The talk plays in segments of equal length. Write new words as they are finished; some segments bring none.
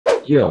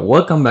Yeah,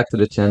 welcome back to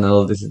the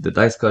channel. This is the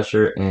Dice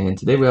Crusher, and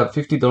today we have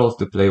 $50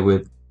 to play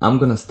with. I'm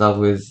gonna start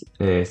with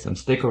some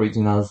Stake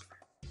Originals.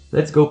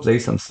 Let's go play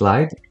some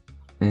Slide,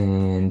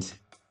 and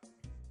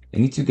I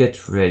need to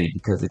get ready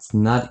because it's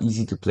not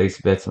easy to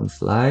place bets on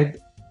Slide,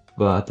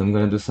 but I'm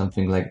gonna do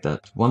something like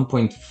that.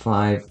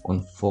 1.5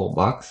 on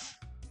 $4.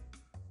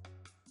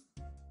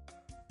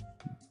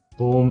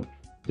 Boom.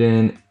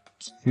 Then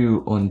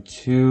 2 on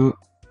 2.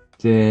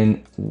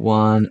 Then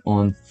 1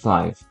 on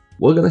 5.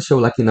 We're gonna show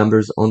lucky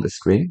numbers on the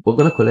screen. We're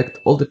gonna collect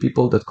all the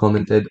people that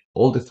commented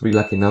all the 3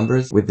 lucky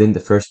numbers within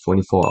the first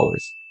 24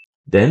 hours.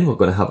 Then we're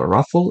gonna have a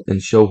raffle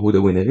and show who the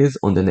winner is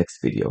on the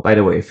next video. By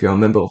the way, if you're a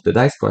member of the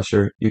Dice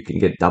Crusher, you can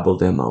get double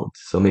the amount.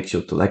 So make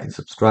sure to like and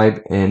subscribe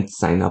and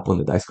sign up on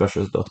the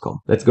dicecrushers.com.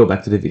 Let's go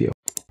back to the video.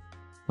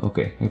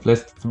 Okay, I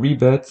placed 3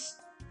 bets.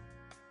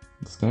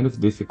 It's kind of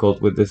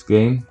difficult with this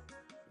game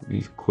to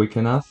be quick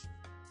enough,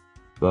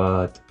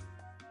 but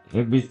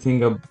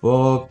everything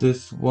above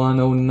this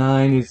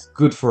 109 is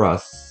good for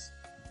us.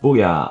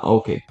 Booyah!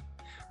 Okay.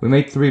 We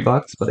made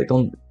 $3, but I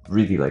don't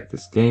really like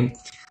this game.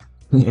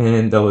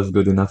 And that was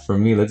good enough for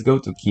me. Let's go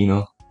to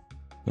Keno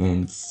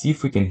and see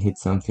if we can hit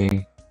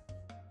something.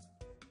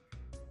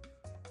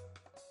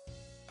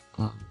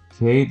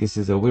 Okay, this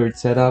is a weird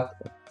setup.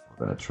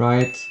 We're gonna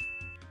try it.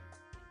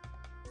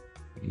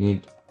 We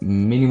need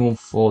minimum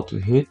 4 to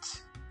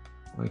hit.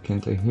 Why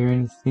can't I hear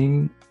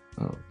anything?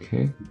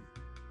 Okay.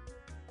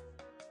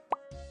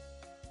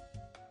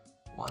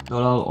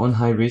 $1 on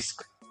high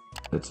risk.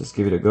 Let's just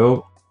give it a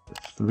go.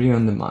 3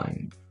 on the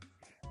mind.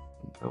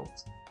 No.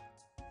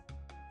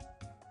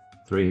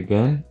 3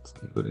 again. It's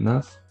not good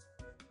enough.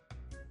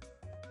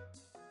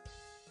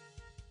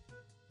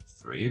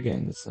 3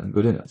 again. That's not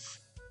good enough.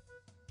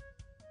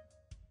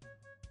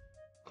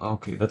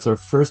 Okay, that's our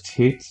first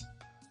hit.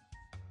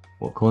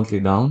 We're currently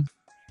down.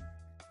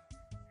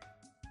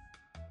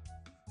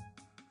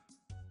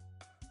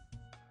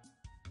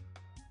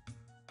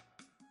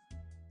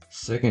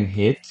 Second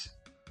hit.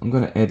 I'm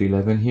gonna add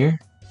 11 here.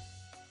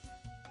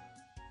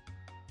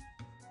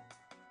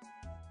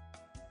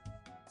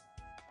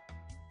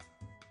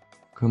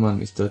 Come on,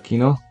 Mr.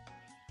 Keno.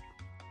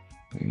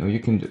 I know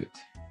you can do it.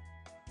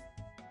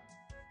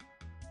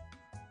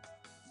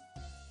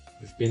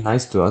 You've been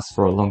nice to us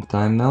for a long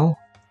time now,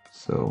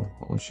 so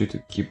I want you to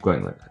keep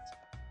going like that.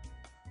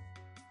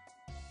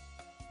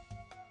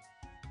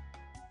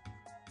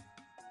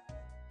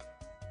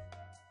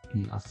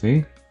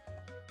 Nothing.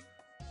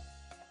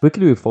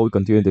 Quickly before we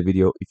continue the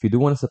video, if you do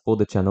want to support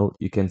the channel,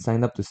 you can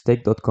sign up to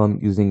stake.com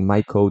using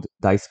my code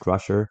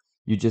DICECRUSHER.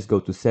 You just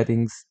go to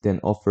settings, then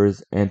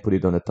offers, and put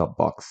it on the top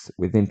box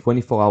within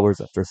 24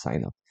 hours after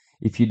sign up.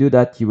 If you do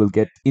that, you will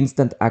get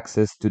instant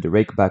access to the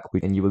rakeback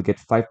and you will get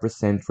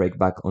 5%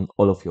 rakeback on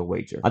all of your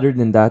wager. Other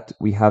than that,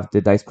 we have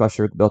the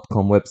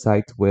dicecrusher.com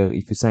website where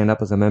if you sign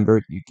up as a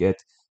member, you get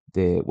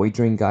the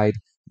wagering guide,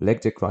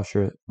 Blackjack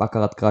Crusher,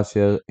 Baccarat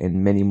Crusher,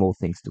 and many more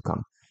things to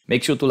come.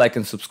 Make sure to like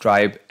and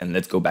subscribe, and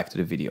let's go back to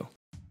the video.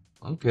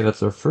 Okay,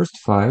 that's our first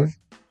 5.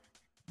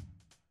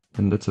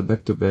 And that's a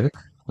back-to-back.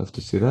 Have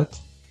to see that.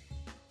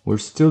 We're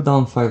still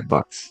down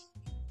 $5.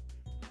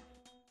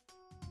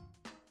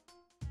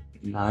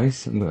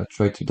 Nice. I'm gonna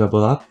try to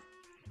double up.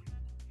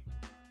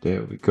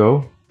 There we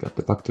go. Got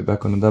the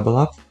back-to-back on the double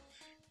up.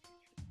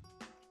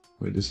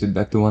 Reduce it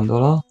back to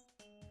 $1.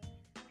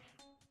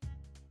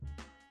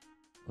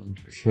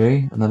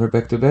 Okay, another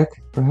back-to-back,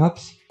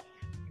 perhaps?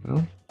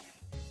 No?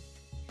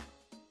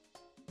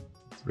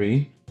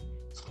 3.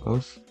 It's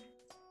close.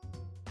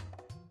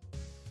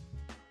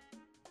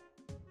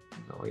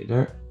 No way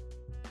there.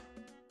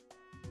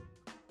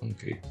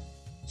 Okay.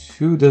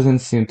 2 doesn't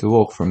seem to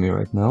work for me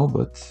right now,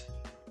 but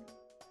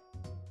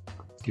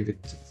give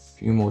it a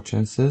few more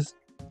chances.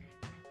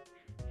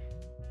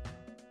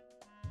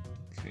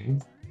 Okay,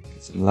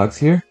 get some lugs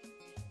here.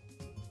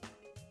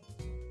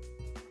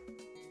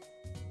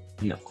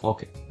 No,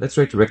 okay. Let's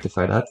try to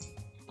rectify that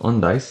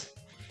on dice.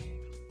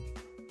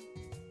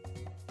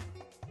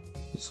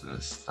 Just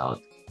gonna start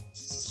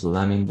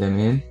slamming them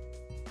in.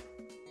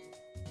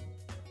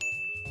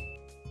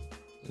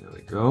 There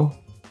we go.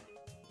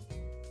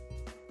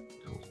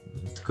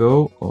 Let's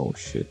go. Oh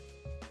shit.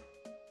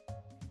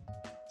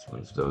 It's one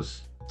of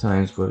those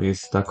times where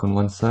he's stuck on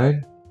one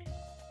side.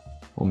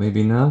 Or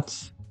maybe not.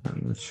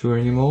 I'm not sure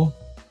anymore.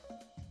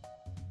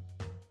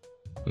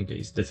 Okay,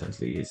 it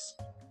definitely is.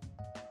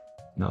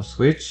 Now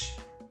switch.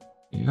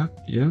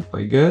 Yep,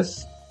 I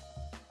guess.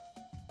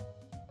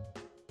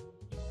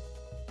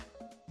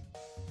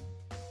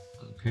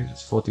 Okay,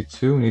 that's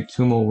 42. We need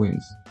 2 more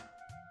wins.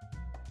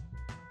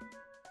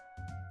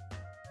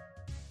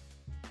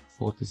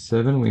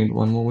 47. We need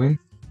 1 more win.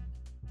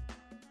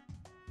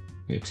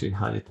 We actually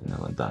had it in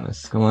our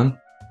Damas. Come on.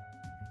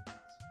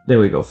 There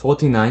we go.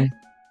 49.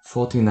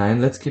 49.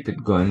 Let's keep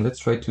it going. Let's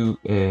try to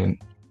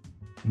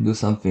do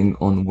something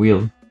on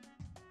wheel.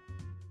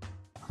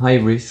 High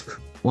risk.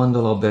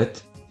 $1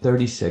 bet.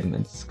 30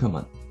 segments. Come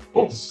on.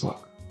 Oh,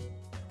 fuck.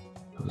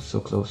 That was so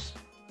close.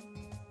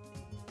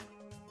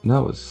 That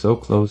was so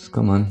close.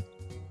 Come on.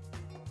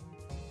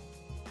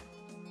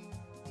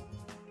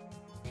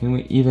 Can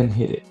we even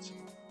hit it?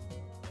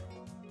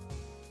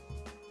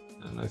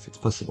 I don't know if it's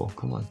possible.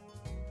 Come on.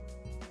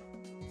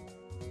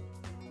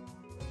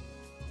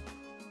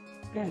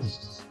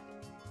 Yes.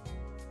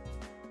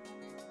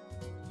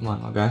 Come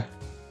on, my guy.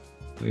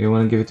 Do you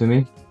want to give it to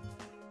me?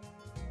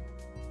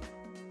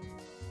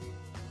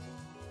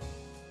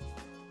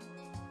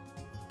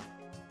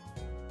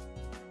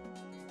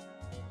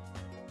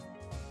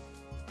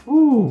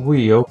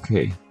 Ooh,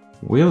 okay.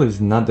 Wheel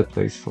is not the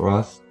place for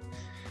us.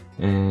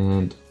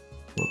 And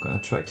we're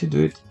gonna try to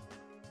do it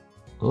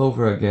all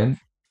over again.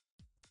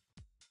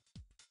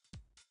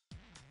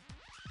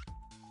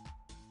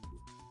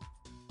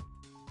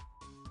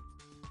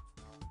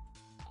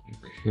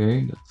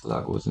 Okay, that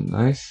flag wasn't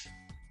nice.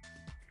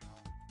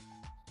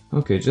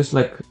 Okay, just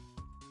like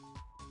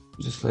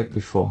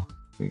before.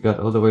 We got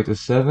all the way to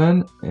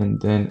 7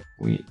 and then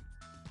we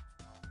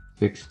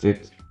fixed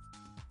it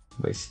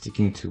by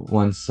sticking to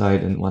one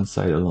side and one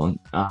side alone.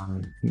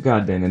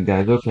 God damn it,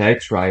 guys. Okay, I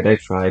tried.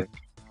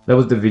 That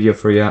was the video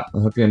for you. I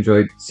hope you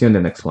enjoyed. See you on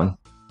the next one.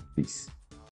 Peace.